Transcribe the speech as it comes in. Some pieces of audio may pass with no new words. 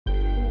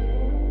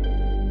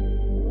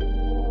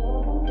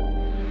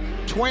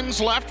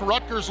Twins left.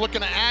 Rutgers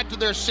looking to add to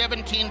their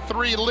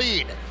 17-3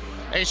 lead.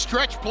 A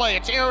stretch play.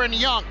 It's Aaron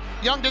Young.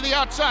 Young to the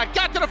outside.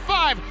 Got to the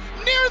 5.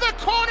 Near the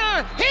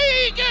corner.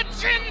 He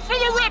gets in for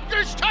the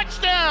Rutgers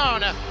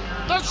touchdown.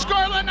 The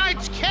Scarlet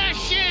Knights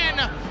cash in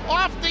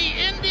off the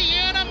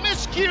Indiana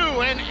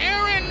miscue. And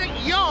Aaron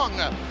Young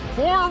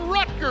for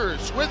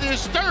Rutgers with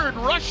his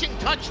 3rd rushing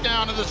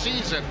touchdown of the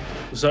season.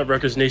 What's up,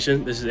 Rutgers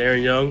Nation? This is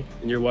Aaron Young,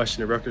 and you're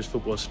watching the Rutgers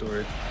football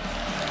story.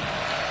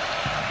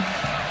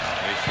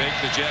 They fake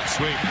the jet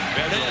sweep.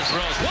 Valdez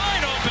throws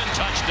wide open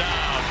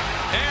touchdown.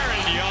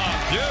 Aaron Young,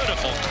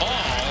 beautiful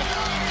call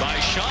by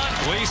Sean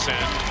Gleason,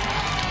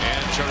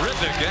 and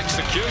terrific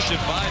execution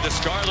by the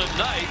Scarlet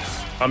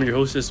Knights. I'm your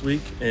host this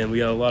week, and we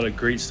got a lot of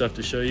great stuff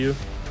to show you.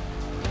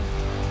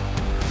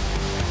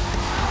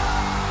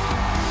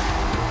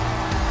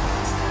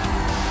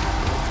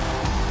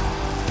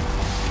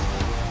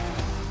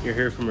 You're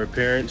here from our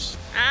parents.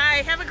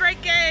 Hi, have a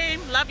great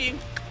game. Love you.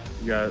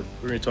 We're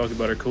going to talk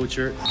about our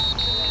culture,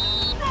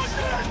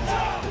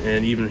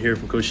 and even hear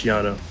from Coach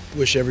Shiano.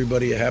 Wish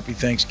everybody a happy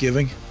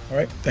Thanksgiving. All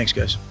right, thanks,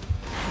 guys.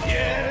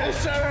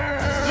 Yes, sir.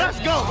 Let's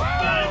go.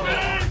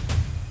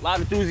 A lot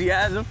of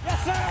enthusiasm,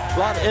 yes, sir. A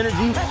lot of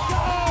energy.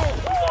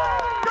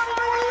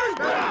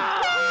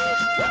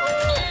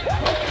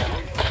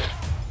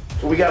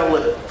 So we got to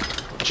live it.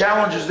 The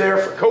challenge is there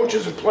for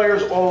coaches and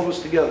players, all of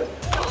us together.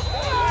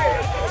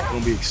 It's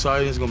gonna be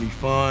exciting, it's gonna be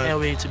fun. Can't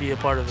wait to be a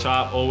part of it.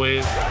 Top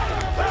always.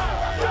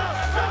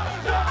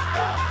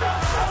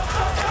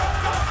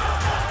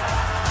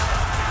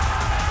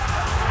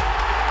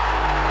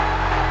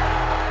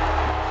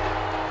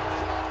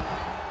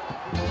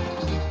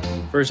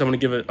 First, I'm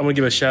gonna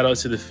give a shout out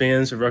to the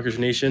fans of Rutgers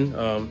Nation.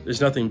 There's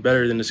nothing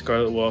better than the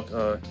Scarlet Walk.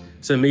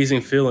 It's an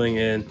amazing feeling,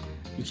 and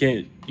you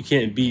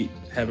can't beat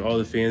having all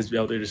the fans be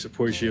out there to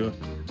support you.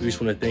 We just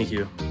want to thank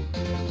you.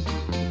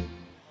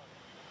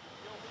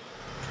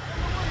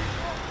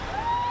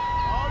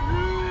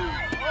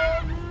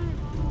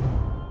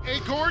 A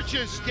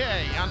gorgeous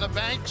day on the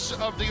banks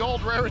of the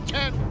old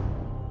Raritan.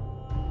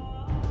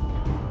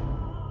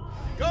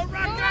 Go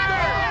Rutgers!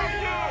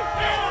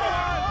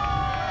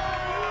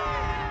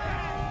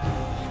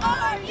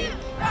 Are you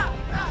rock,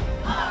 rock,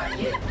 are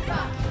you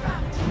rock,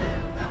 rock,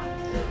 rock,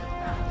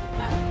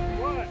 rock,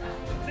 1,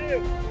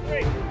 2,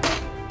 3.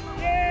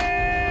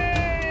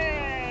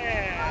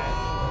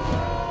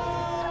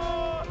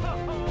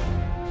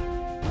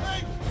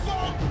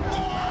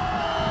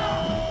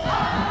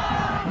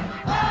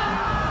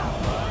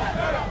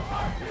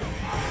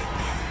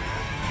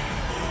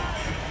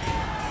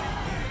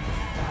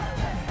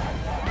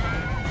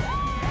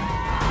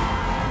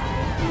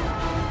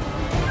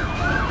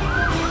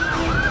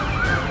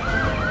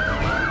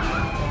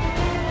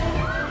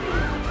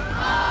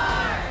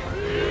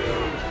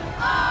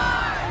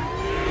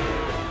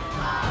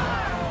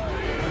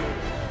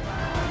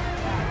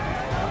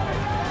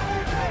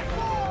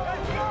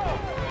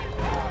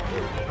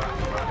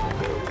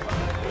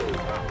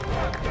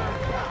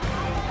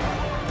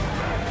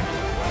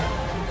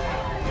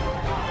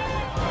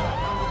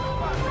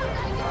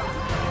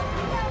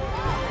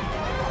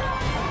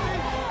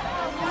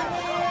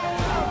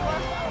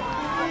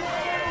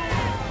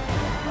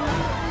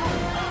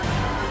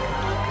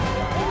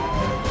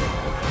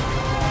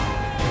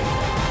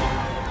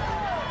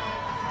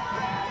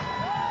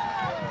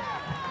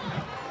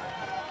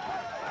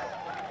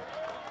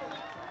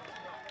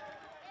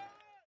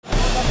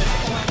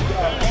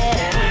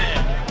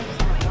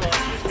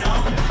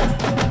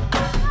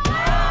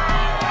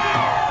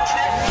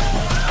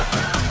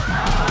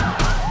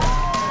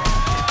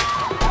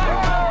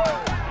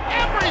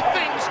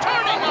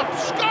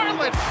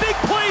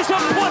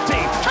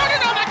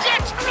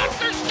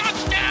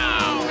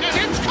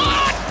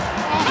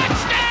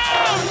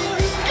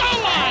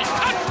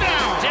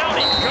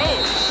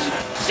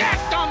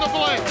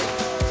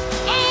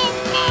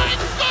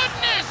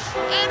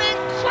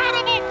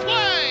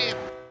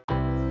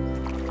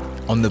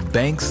 On the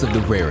banks of the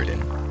Raritan,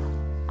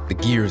 the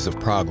gears of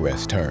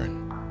progress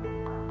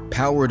turn,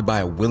 powered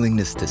by a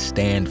willingness to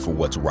stand for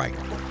what's right,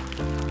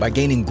 by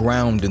gaining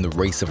ground in the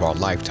race of our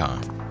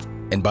lifetime,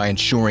 and by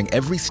ensuring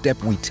every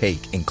step we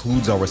take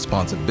includes our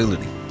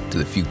responsibility to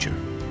the future.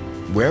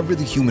 Wherever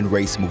the human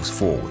race moves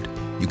forward,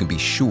 you can be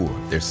sure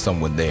there's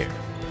someone there,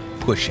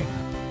 pushing,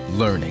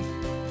 learning,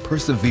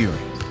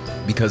 persevering,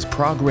 because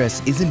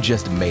progress isn't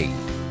just made,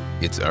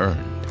 it's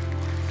earned.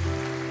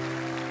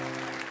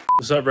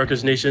 What's up,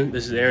 Rutgers Nation?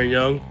 This is Aaron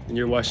Young, and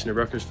you're watching the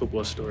Rutgers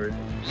football story.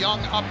 Young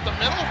up the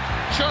middle,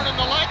 churning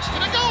the legs to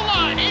the goal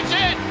line. He's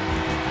in.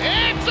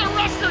 It's a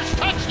Rutgers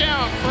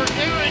touchdown for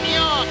Aaron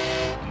Young.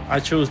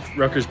 I chose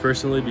Rutgers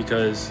personally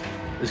because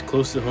it's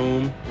close to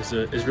home. It's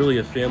really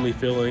a family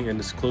feeling, and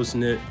it's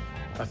close-knit.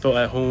 I felt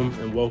at home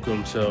and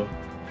welcome. So,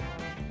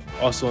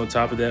 also on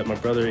top of that, my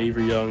brother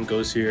Avery Young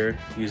goes here.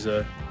 He's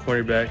a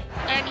cornerback.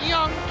 And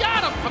Young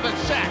got him for the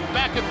sack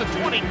back at the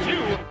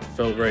 22.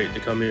 Felt right to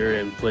come here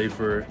and play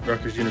for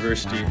Rutgers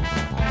University.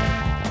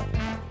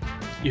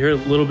 You heard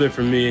a little bit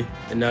from me,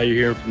 and now you're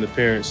hearing from the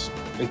parents,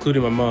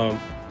 including my mom.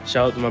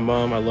 Shout out to my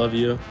mom, I love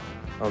you.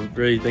 I'm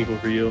very thankful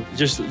for you.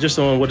 Just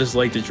on what it's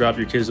like to drop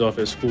your kids off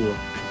at school.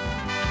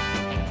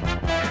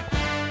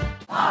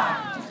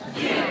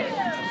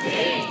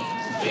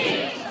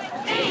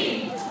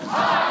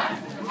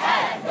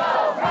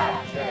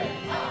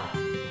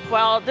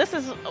 Well, this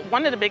is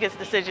one of the biggest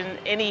decisions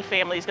any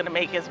family is going to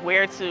make, is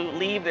where to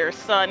leave their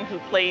son who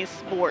plays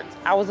sports.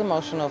 I was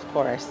emotional, of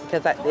course,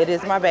 because it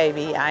is my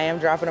baby. I am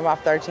dropping him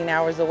off 13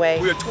 hours away.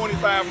 We're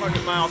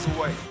 2,500 miles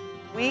away.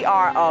 We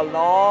are a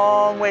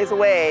long ways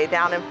away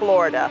down in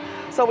Florida,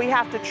 so we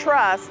have to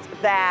trust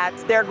that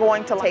they're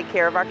going to take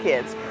care of our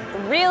kids.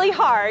 Really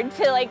hard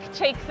to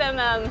take them,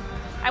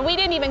 and we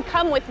didn't even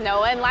come with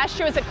Noah, and last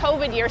year was a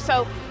COVID year,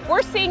 so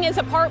we're seeing his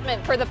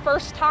apartment for the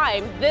first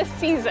time this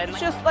season. It's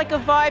just like a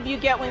vibe you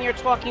get when you're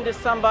talking to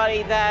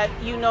somebody that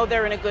you know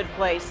they're in a good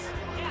place.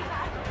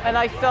 And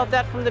I felt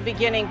that from the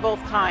beginning, both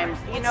times.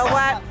 You know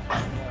what?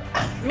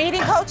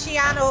 Meeting Coach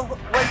Schiano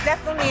was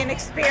definitely an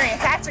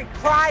experience. I actually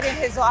cried in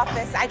his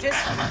office.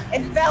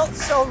 It felt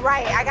so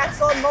right. I got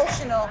so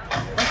emotional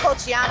when Coach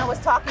Schiano was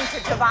talking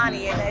to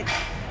Giovanni,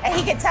 and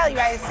he could tell you,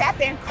 I sat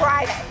there and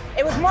cried.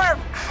 It was more of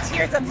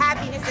tears of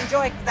happiness and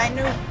joy because I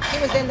knew he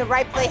was in the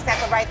right place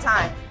at the right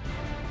time.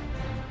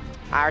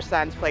 Our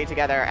sons played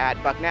together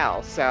at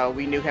Bucknell, so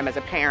we knew him as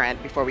a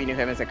parent before we knew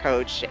him as a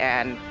coach,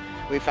 and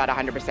we felt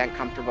 100%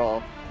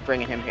 comfortable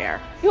bringing him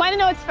here. You want to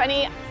know what's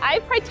funny? I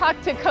probably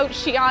talked to Coach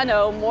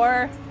Schiano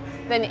more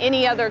than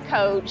any other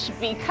coach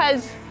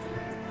because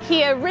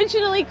he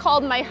originally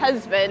called my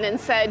husband and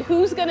said,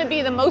 who's going to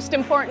be the most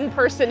important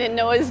person in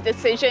Noah's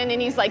decision?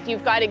 And he's like,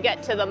 you've got to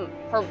get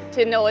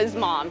to Noah's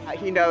mom.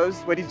 He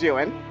knows what he's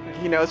doing.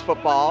 He knows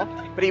football,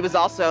 but he was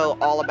also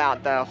all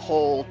about the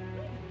whole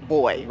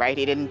boy, right?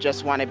 He didn't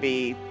just want to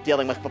be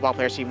dealing with football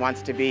players. He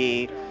wants to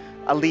be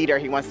a leader.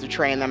 He wants to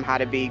train them how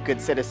to be good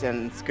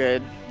citizens,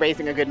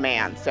 raising a good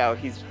man. So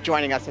he's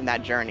joining us in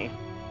that journey.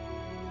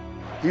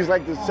 He's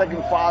like the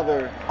second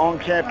father on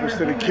campus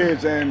to the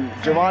kids, and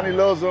Giovanni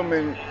loves him,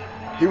 and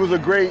he was a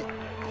great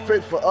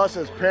fit for us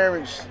as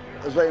parents,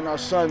 as letting our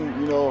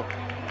son,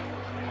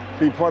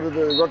 be part of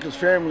the Rutgers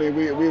family.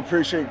 We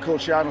appreciate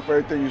Coach Schiano for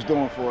everything he's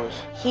doing for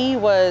us. He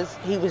was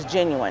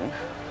genuine.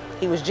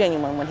 He was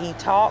genuine. When he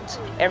talked,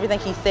 everything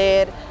he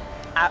said,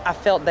 I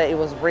felt that it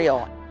was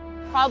real.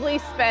 Probably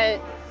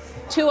spent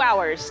 2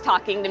 hours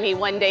talking to me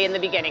one day in the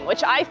beginning,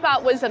 which I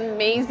thought was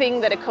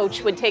amazing that a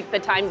coach would take the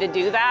time to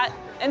do that.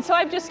 And so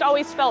I've just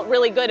always felt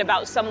really good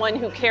about someone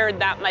who cared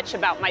that much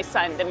about my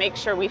son, to make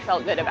sure we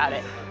felt good about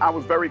it. I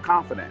was very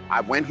confident.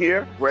 I went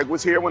here. Greg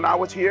was here when I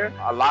was here.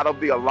 A lot of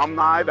the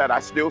alumni that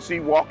I still see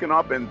walking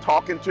up and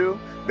talking to,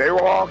 they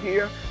were all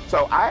here.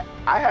 So I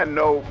had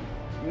no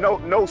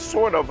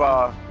sort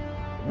of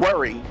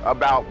worry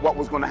about what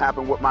was going to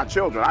happen with my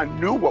children. I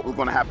knew what was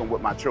going to happen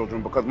with my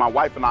children because my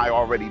wife and I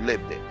already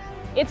lived it.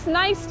 It's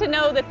nice to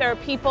know that there are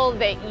people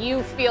that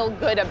you feel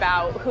good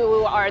about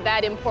who are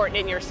that important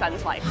in your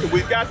son's life.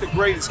 We've got the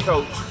greatest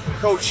coach,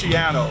 Coach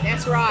Schiano.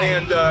 That's right.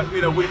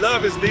 And, we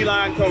love his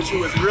D-line coach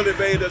who has really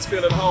made us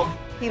feel at home.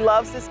 He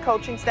loves his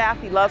coaching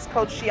staff. He loves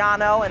Coach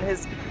Schiano and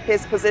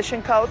his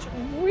position coach.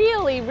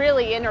 Really,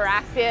 really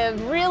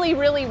interactive, really,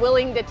 really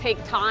willing to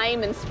take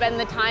time and spend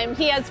the time.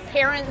 He has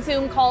parent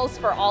Zoom calls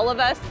for all of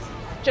us,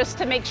 just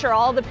to make sure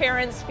all the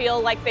parents feel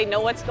like they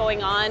know what's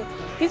going on.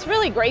 He's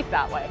really great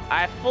that way.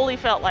 I fully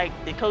felt like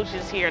the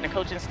coaches here and the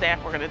coaching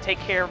staff were going to take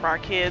care of our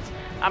kids.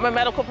 I'm a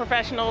medical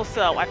professional,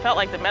 so I felt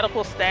like the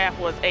medical staff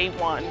was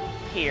A1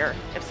 here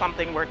if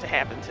something were to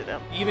happen to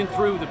them. Even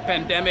through the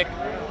pandemic,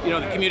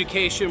 the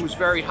communication was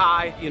very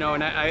high,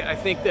 and I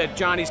think that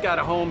Johnny's got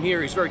a home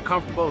here. He's very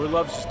comfortable, he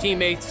loves his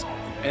teammates,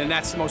 and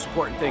that's the most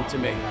important thing to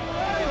me.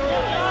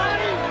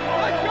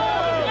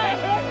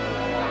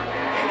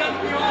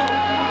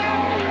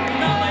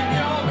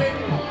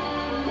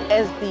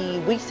 As the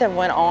weeks have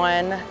went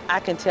on, I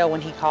can tell when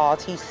he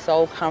calls, he's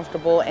so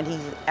comfortable and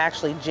he's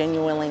actually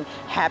genuinely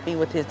happy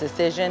with his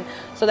decision.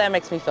 So that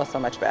makes me feel so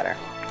much better.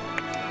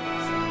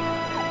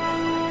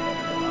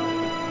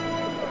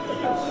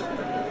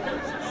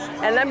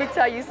 And let me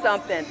tell you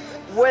something.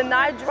 When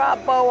I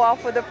dropped Bo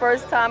off for the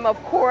first time,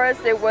 of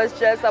course, it was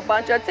just a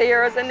bunch of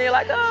tears and they're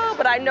like, oh,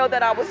 but I know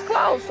that I was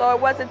close, so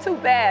it wasn't too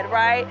bad,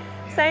 right?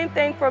 Same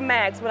thing for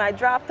Max. When I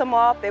dropped him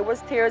off, there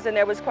was tears and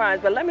there was crying.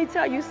 But let me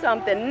tell you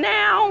something.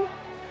 Now,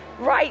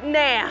 right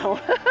now,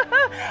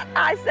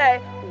 I say,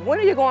 when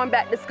are you going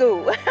back to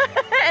school?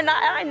 And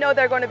I know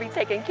they're going to be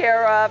taken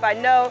care of. I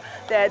know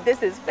that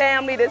this is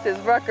family, this is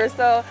Rutgers,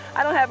 so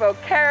I don't have a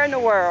care in the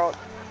world.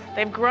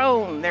 They've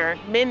grown. They're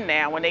men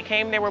now. When they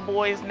came, they were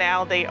boys.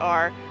 Now they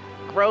are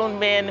grown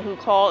men who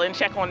call and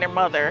check on their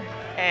mother,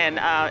 and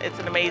it's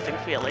an amazing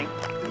feeling.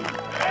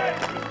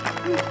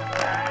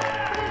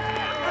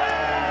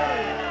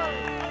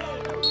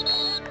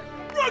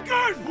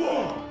 Rutgers!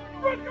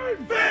 Rutgers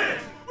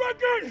finish!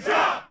 Rutgers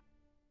shot!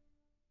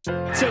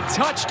 It's a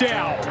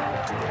touchdown.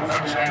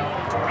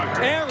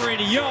 Aaron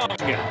Young.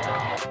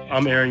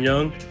 I'm Aaron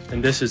Young,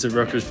 and this is a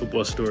Rutgers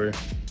football story.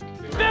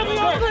 Family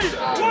on three.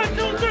 1,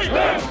 2, 3.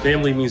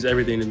 Family means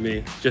everything to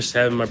me. Just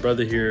having my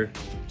brother here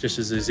just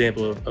as an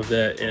example of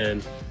that,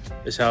 and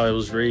it's how I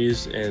was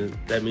raised, and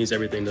that means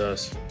everything to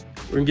us.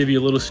 We're gonna give you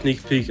a little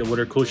sneak peek of what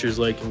our culture is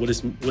like and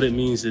what it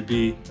means to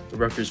be a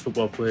Rutgers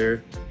football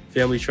player.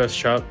 Family Trust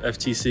Chop,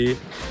 FTC.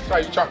 That's how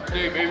you chop the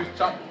day, baby.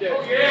 Chop the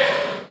day.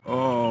 Yeah!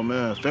 Oh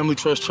man, Family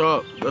Trust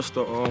Chop. That's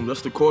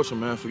the culture,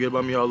 man. Forget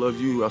about me, I love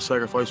you. I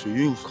sacrifice for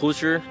you.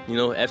 Culture, you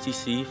know,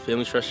 FTC,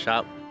 Family Trust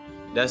Chop.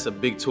 That's a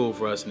big tool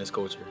for us in this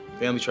culture.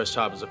 Family Trust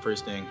Chop is the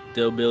first thing.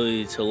 The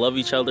ability to love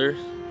each other,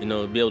 you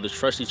know, be able to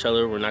trust each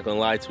other. We're not gonna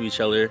lie to each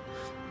other.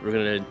 We're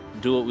gonna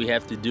do what we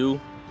have to do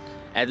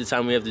at the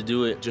time we have to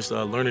do it. Just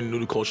learning the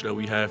new culture that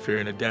we have here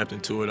and adapting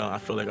to it, I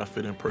feel like I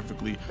fit in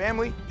perfectly.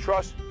 Family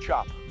Trust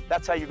Chop.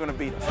 That's how you're gonna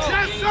beat us.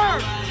 Yes, sir!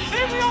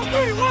 Hit me on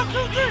 3, 1,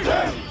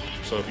 2,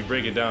 3! So if you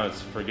break it down,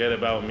 it's forget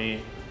about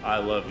me, I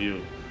love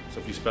you. So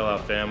if you spell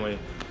out family,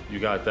 you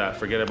got that.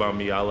 Forget about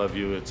me, I love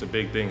you. It's a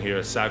big thing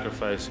here,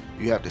 sacrifice.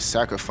 You have to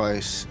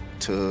sacrifice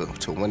to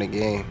win a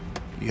game.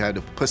 You have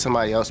to put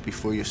somebody else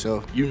before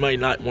yourself. You might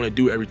not want to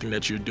do everything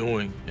that you're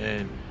doing,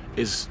 and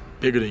it's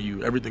bigger than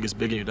you. Everything is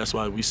bigger than you. That's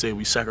why we say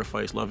we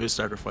sacrifice, love is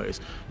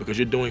sacrifice, because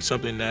you're doing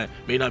something that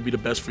may not be the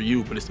best for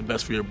you, but it's the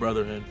best for your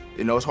brother. And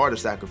you know, it's hard to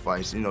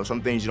sacrifice. You know,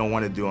 some things you don't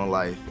want to do in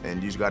life,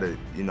 and you just gotta,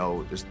 you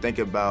know, just think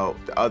about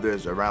the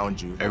others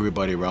around you.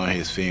 Everybody around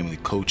here is family.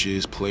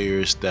 Coaches,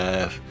 players,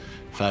 staff,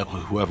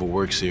 faculty, whoever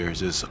works here is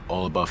just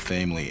all about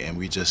family, and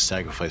we just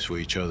sacrifice for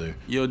each other.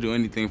 You'll do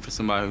anything for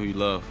somebody who you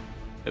love.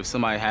 If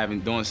somebody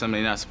doing something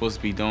they're not supposed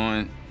to be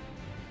doing,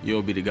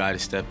 you'll be the guy to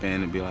step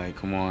in and be like,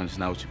 come on, it's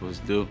not what you're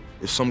supposed to do.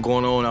 If something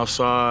going on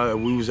outside,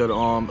 we was at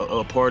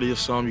a party or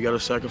something, you gotta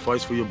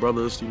sacrifice for your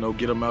brothers, you know,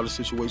 get them out of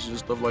situations and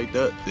stuff like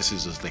that. This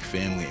is just like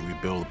family, and we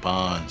build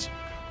bonds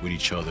with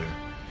each other.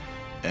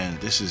 And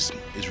this is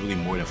really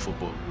more than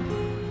football.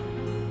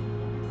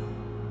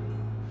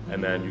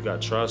 And then you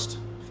got trust,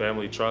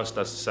 family trust,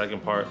 that's the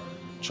second part.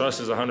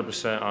 Trust is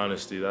 100%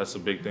 honesty. That's a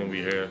big thing we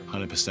hear.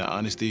 100%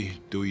 honesty.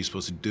 Do what you're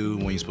supposed to do,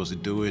 when you're supposed to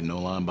do it. No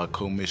line about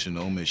commission,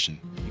 no omission.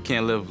 You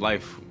can't live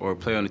life or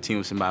play on the team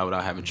with somebody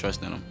without having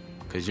trust in them,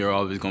 because you're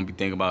always going to be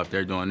thinking about if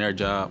they're doing their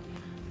job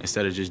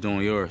instead of just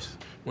doing yours.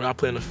 When I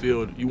play on the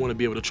field, you want to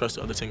be able to trust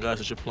the other 10 guys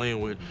that you're playing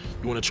with.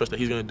 You want to trust that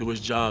he's going to do his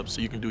job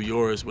so you can do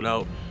yours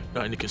without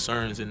any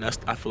concerns. And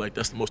I feel like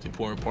that's the most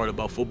important part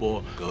about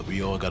football.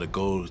 We all got a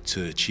goal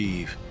to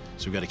achieve.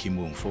 So we got to keep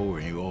moving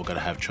forward, and we all got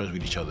to have trust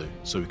with each other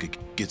so we could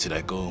get to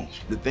that goal.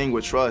 The thing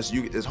with trust,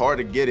 it's hard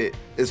to get it.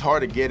 It's hard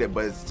to get it,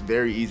 but it's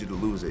very easy to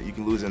lose it. You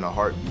can lose it in a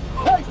heartbeat.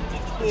 Hey,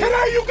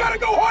 today you got to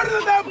go harder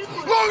than them,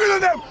 longer than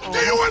them. Do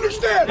you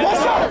understand? Yes,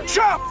 sir.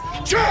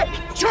 Chop, chop,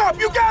 chop,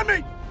 you got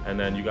me. And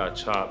then you got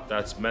chop.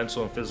 That's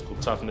mental and physical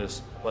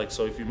toughness. Like,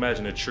 so if you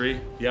imagine a tree,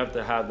 you have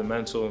to have the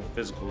mental and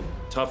physical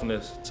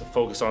toughness to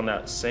focus on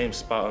that same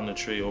spot on the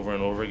tree over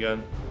and over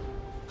again.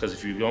 Because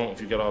if you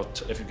get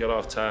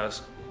off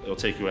task, it'll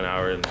take you an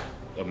hour and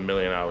a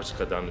million hours to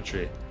cut down the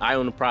tree. Eye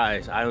on the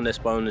prize, eye on that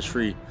spot on the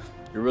tree.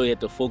 You really have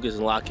to focus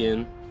and lock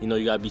in. You know,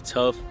 you gotta be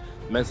tough,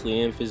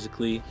 mentally and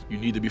physically. You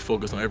need to be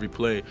focused on every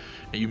play,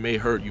 and you may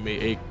hurt, you may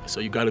ache,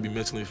 so you gotta be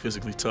mentally and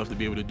physically tough to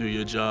be able to do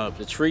your job.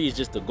 The tree is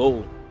just the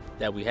goal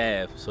that we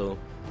have, so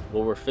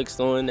what we're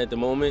fixed on at the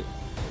moment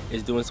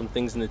is doing some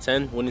things in the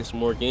 10, winning some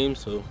more games,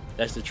 so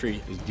that's the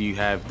tree. Do you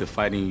have the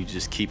fighting you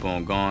just keep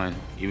on going,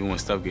 even when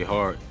stuff get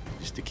hard,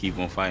 just to keep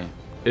on fighting?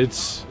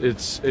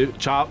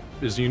 Chop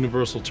is a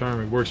universal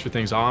term. It works for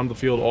things on the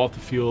field, off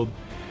the field,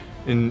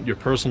 in your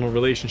personal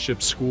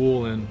relationships,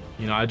 school, and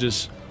you know,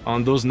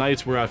 on those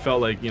nights where I felt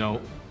like, you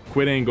know,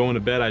 quitting, going to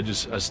bed, I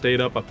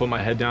stayed up, I put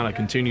my head down, I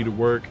continued to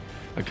work.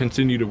 I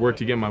continued to work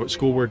to get my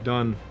schoolwork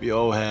done. We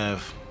all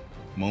have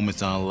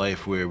moments in our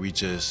life where we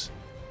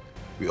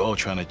all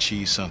trying to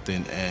achieve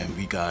something, and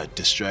we got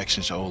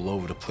distractions all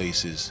over the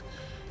places.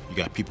 You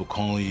got people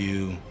calling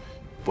you,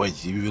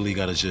 but you really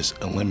gotta just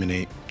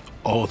eliminate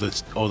all the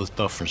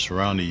stuff from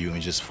surrounding you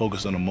and just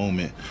focus on the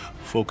moment,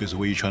 focus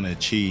where you're trying to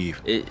achieve.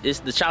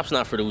 The chop's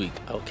not for the weak,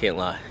 I can't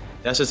lie.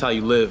 That's just how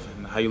you live,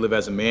 and how you live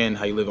as a man,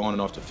 how you live on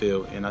and off the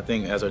field. And I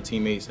think as our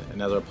teammates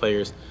and as our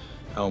players,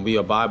 we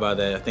abide by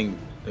that. I think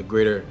the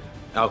greater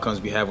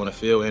outcomes we have on the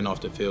field and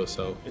off the field.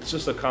 So it's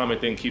just a common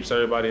thing, keeps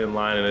everybody in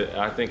line, and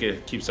I think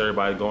it keeps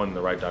everybody going in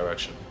the right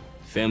direction.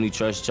 Family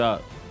Trust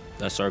Chop,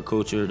 that's our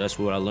culture. That's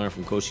what I learned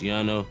from Coach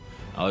Shiano.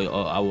 I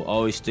will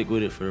always stick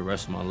with it for the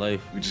rest of my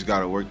life. We just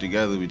gotta work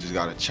together. We just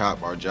gotta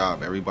chop our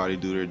job. Everybody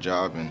do their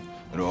job, and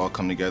it'll all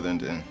come together in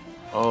the end.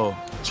 Oh,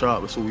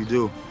 chop, that's what we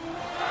do.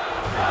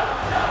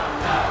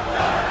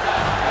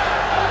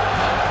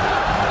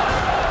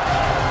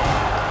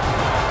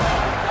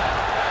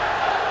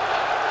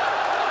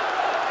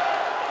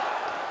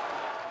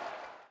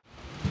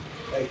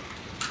 Hey,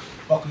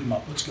 buckle him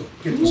up. Let's go.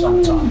 Get this on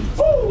the top.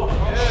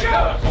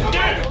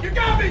 You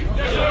got me!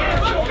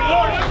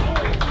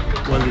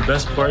 One of the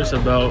best parts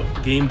about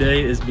game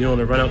day is being able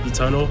to run out the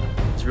tunnel.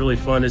 It's really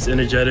fun, it's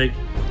energetic,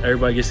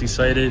 everybody gets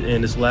excited,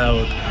 and it's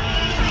loud.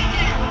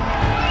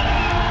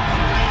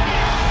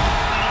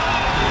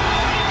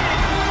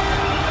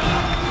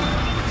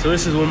 So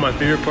this is one of my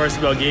favorite parts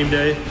about game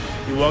day.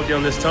 You walk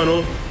down this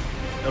tunnel,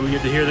 and we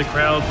get to hear the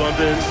crowd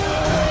bumping.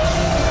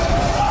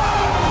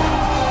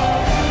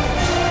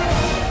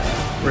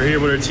 We're here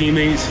with our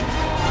teammates.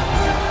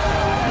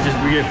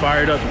 We get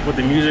fired up with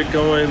the music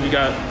going. We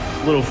got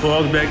a little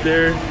fog back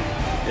there,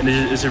 and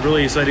it's a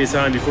really exciting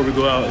time before we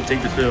go out and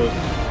take the field.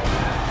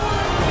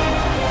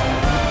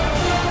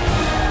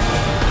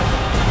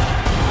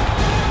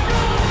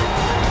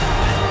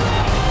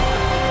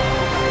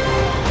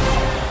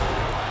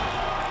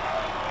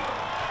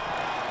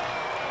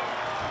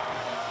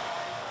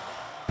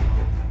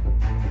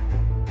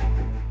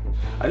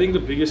 I think the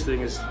biggest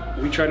thing is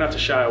we try not to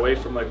shy away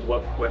from like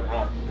what went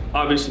wrong.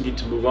 Obviously need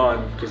to move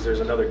on because there's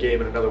another game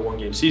and another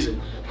one-game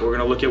season. But we're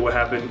gonna look at what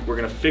happened, we're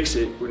gonna fix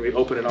it, we're gonna be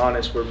open and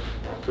honest.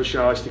 Coach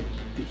likes to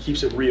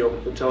keeps it real.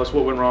 He'll tell us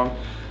what went wrong.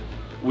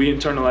 We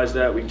internalize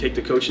that, we take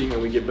the coaching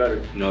and we get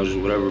better. You know, just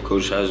whatever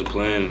coach has a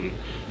plan, and,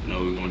 you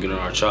know, we want to get on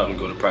our chop and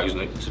go to practice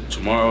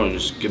tomorrow and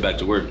just get back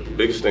to work. The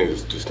biggest thing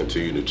is just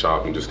continue to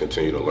chop and just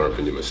continue to learn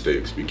from your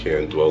mistakes. We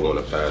can't dwell on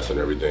the past and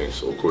everything.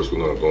 So of course we're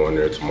going to go in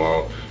there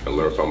tomorrow and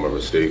learn from our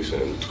mistakes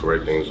and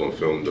correct things on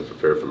film to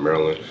prepare for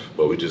Maryland.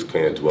 But we just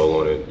can't dwell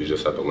on it. We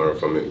just have to learn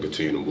from it and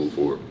continue to move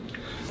forward.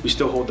 We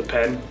still hold the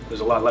pen.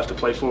 There's a lot left to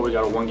play for. We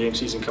got a one-game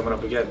season coming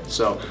up again.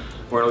 So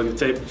we're gonna look at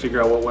the tape,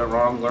 figure out what went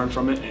wrong, learn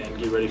from it, and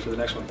get ready for the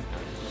next one.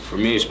 For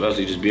me,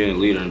 especially just being a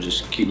leader and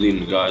just keep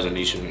leading the guys in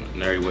each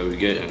and every way we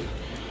get. And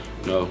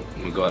you know,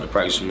 when we go out to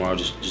practice tomorrow,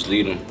 just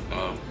lead them.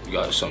 We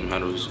got something to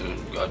handle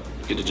and we got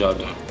to get the job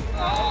done.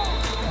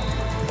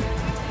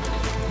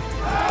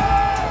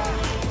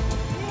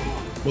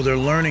 Well, they're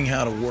learning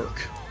how to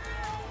work.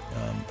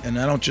 And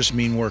I don't just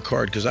mean work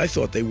hard, because I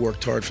thought they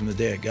worked hard from the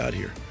day I got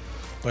here.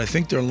 But I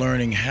think they're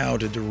learning how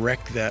to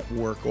direct that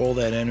work, all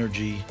that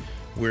energy,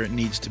 where it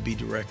needs to be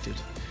directed.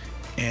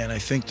 And I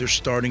think they're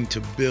starting to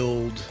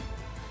build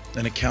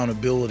an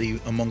accountability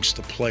amongst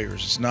the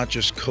players. It's not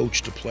just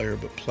coach to player,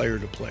 but player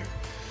to player.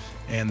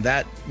 And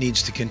that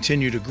needs to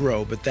continue to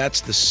grow, but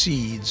that's the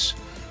seeds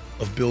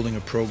of building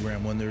a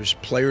program, when there's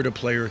player to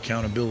player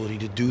accountability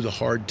to do the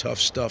hard, tough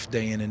stuff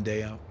day in and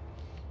day out.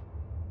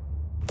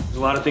 There's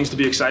a lot of things to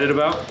be excited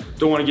about.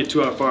 Don't want to get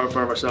too far in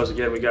front of ourselves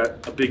again. We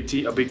got a big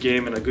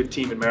game and a good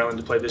team in Maryland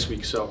to play this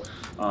week. So,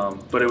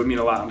 but it would mean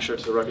a lot, I'm sure,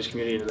 to the Rutgers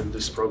community and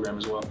this program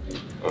as well.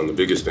 The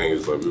biggest thing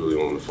is like we really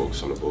want to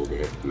focus on the bowl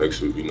game.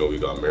 Next week we know we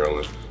got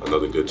Maryland,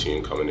 another good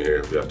team coming in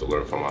here. We have to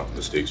learn from our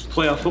mistakes.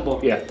 Playoff football.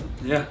 Yeah.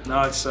 Yeah.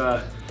 No, it's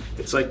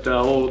like the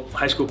old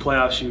high school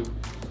playoffs. You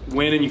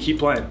win and you keep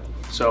playing.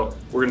 So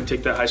we're going to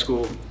take that high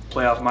school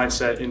playoff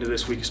mindset into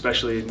this week,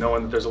 especially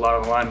knowing that there's a lot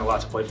on the line and a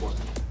lot to play for.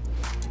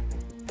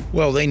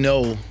 Well, they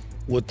know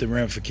what the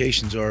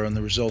ramifications are on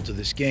the result of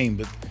this game,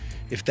 but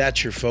if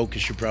that's your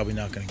focus, you're probably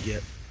not going to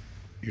get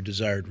your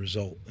desired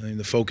result. I mean,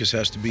 the focus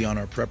has to be on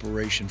our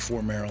preparation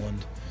for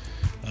Maryland,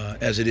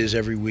 as it is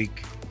every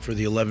week for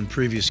the 11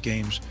 previous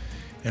games,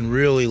 and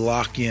really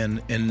lock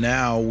in. And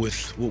now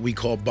with what we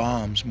call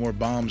bombs, more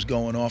bombs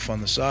going off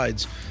on the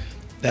sides,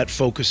 that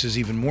focus is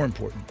even more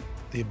important.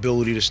 The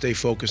ability to stay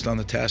focused on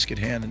the task at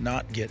hand and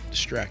not get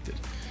distracted.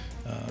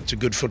 It's a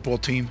good football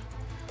team.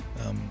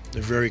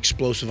 They're very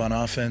explosive on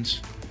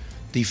offense.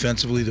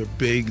 Defensively, they're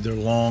big, they're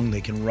long, they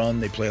can run,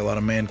 they play a lot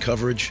of man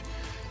coverage,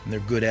 and they're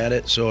good at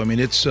it. So, I mean,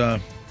 it's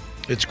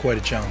quite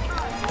a challenge.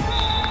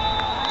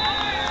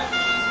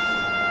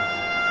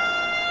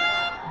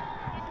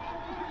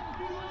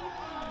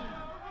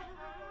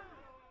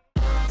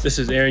 This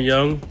is Aaron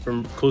Young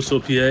from Coastal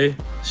PA.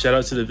 Shout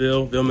out to the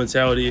Ville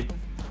mentality,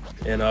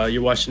 and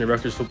you're watching the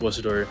Rutgers football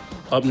story.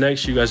 Up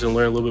next, you guys are gonna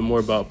learn a little bit more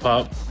about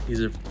Pop.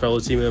 He's a fellow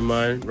teammate of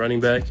mine, running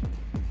back.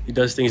 He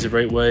does things the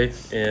right way,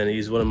 and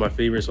he's one of my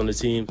favorites on the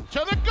team.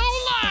 To the goal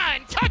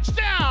line,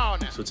 touchdown!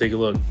 So take a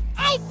look.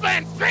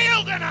 Open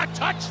field and a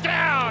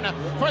touchdown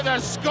for the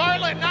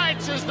Scarlet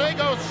Knights as they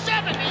go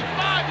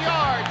 75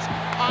 yards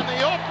on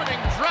the opening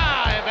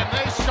drive, and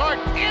they start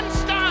in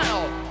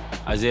style.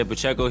 Isaiah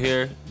Pacheco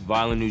here,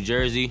 Violent, New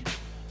Jersey,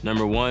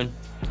 #1,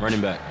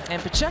 running back.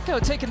 And Pacheco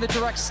taking the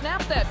direct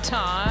snap that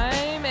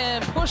time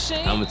and pushing.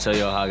 I'm gonna tell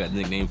y'all how I got the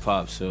nickname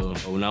Pop. So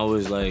when I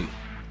was like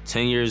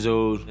 10 years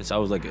old, I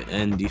was like an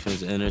end,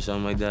 defensive end or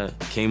something like that.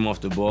 Came off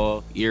the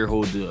ball, ear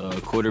hold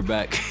the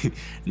quarterback,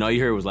 and all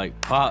you heard was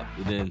like Pop.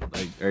 And then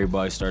like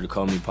everybody started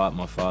calling me Pop,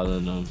 my father.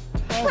 And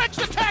breaks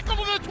the tackle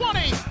to the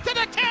 20, to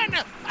the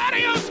 10.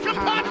 Adios,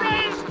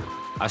 compadres.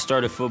 I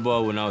started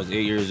football when I was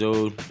 8 years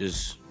old,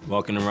 just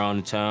walking around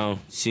the town,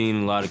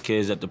 seeing a lot of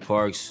kids at the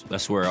parks.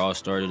 That's where it all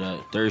started at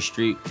 3rd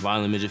Street,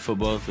 Violent Midget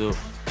Football Field.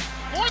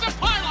 For the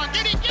pylon,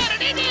 did he get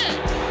it? He did.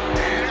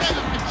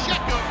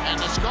 Pacheco and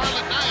the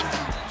Scarlet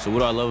Knights. So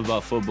what I love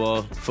about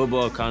football,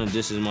 football kind of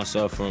distances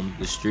myself from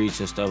the streets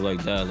and stuff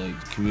like that. Like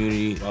the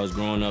community, I was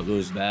growing up, it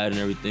was bad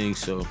and everything.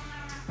 So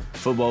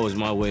football was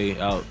my way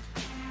out,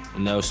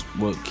 and that was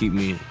what kept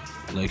me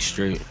like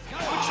straight.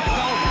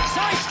 Pacheco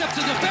sidesteps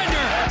the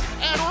defender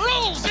and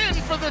rolls in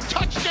for the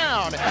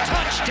touchdown.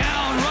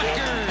 Touchdown,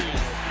 Rutgers.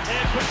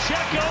 And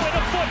Pacheco in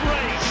a foot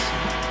race.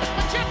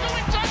 Pacheco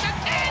inside the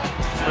 10.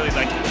 It's really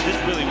like, this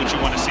is really what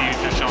you want to see if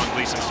you're Sean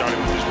Gleason starting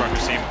with this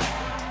Rutgers team.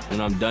 When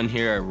I'm done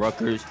here at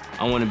Rutgers,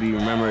 I want to be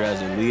remembered as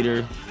a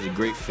leader, as a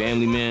great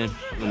family man,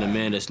 and the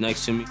man that's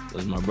next to me,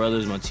 as my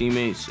brothers, my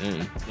teammates,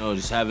 and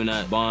just having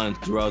that bond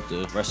throughout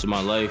the rest of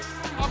my life.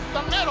 Up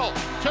the middle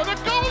to the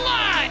goal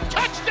line,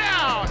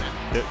 touchdown!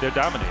 They're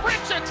dominating.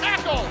 Breaks a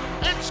tackle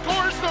and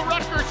scores the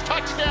Rutgers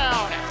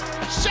touchdown.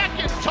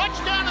 Second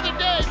touchdown of the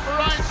day for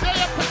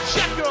Isaiah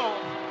Pacheco.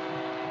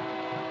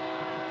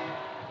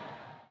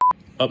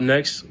 Up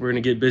next, we're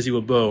going to get busy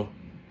with Bo.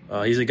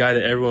 He's a guy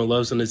that everyone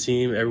loves on the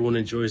team. Everyone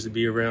enjoys to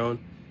be around.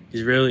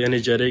 He's really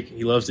energetic.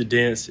 He loves to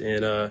dance,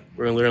 and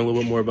we're going to learn a little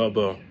bit more about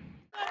Bo.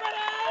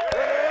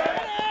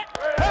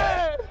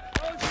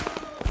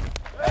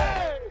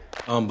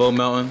 I'm Bo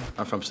Melton.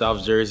 I'm from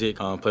South Jersey.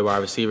 Play wide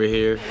receiver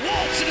here.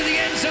 Walks into the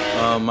end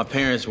zone. My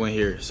parents went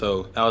here,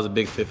 so that was a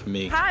big fit for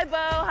me. Hi, Bo.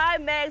 Hi,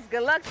 Max.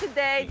 Good luck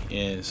today.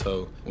 And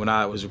so when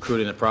I was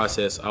recruited in the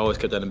process, I always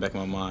kept that in the back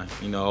of my mind.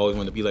 I always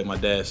wanted to be like my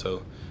dad,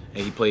 so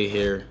and he played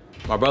here.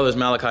 My brother's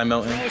Malachi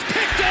Melton. He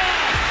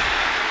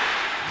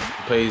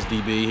plays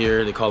DB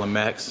here. They call him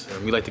Max.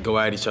 And we like to go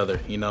at each other,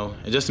 and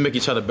just to make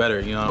each other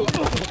better,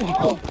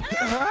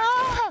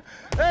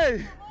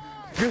 Hey!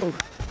 And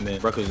then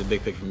Rutgers is a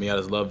big pick for me. I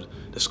just loved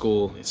the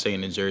school and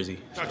staying in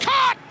Jersey.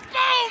 Caught!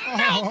 Boom!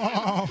 Melton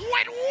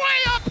went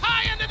way up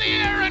high into the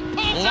air and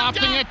pulls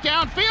lofting it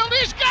downfield.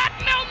 He's got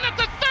Melton at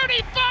the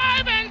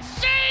 35 and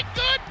say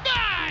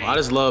goodbye! I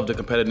just love the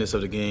competitiveness of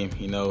the game,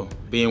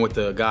 being with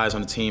the guys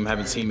on the team,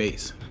 having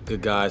teammates,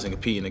 good guys, and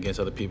competing against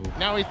other people.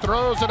 Now he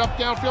throws it up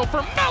downfield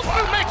for Melton,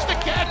 who makes the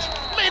catch.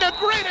 Made a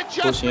great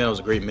adjustment. Coach Yano's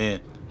a great man.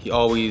 He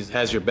always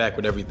has your back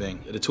with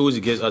everything. The tools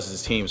he gives us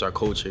as a team is our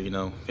culture,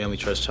 family,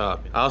 trust,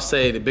 chop. I'll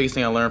say the biggest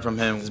thing I learned from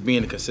him is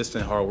being a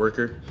consistent hard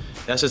worker.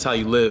 That's just how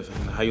you live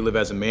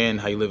as a man,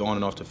 how you live on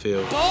and off the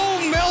field. Bo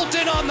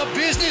Melton on the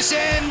business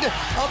end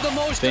of the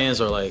most.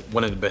 Fans are like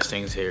one of the best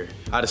things here.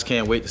 I just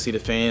can't wait to see the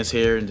fans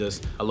here and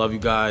I love you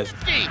guys.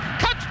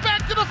 Cuts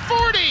back to the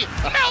 40.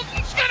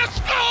 Melton's gonna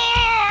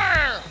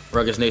score!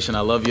 Rutgers Nation,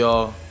 I love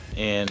y'all,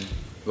 and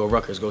go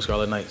Rutgers, go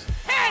Scarlet Knights.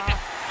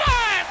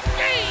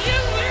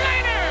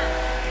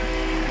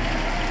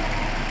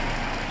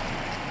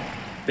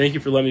 Thank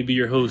you for letting me be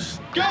your host.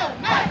 Go,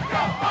 Max, go,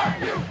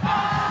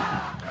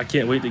 I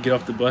can't wait to get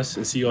off the bus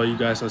and see all you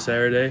guys on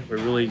Saturday. We're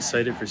really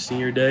excited for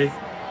senior day.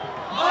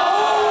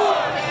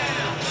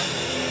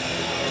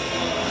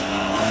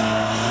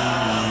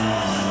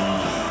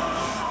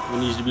 We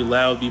need you to be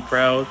loud, be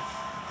proud,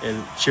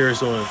 and cheer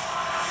us on.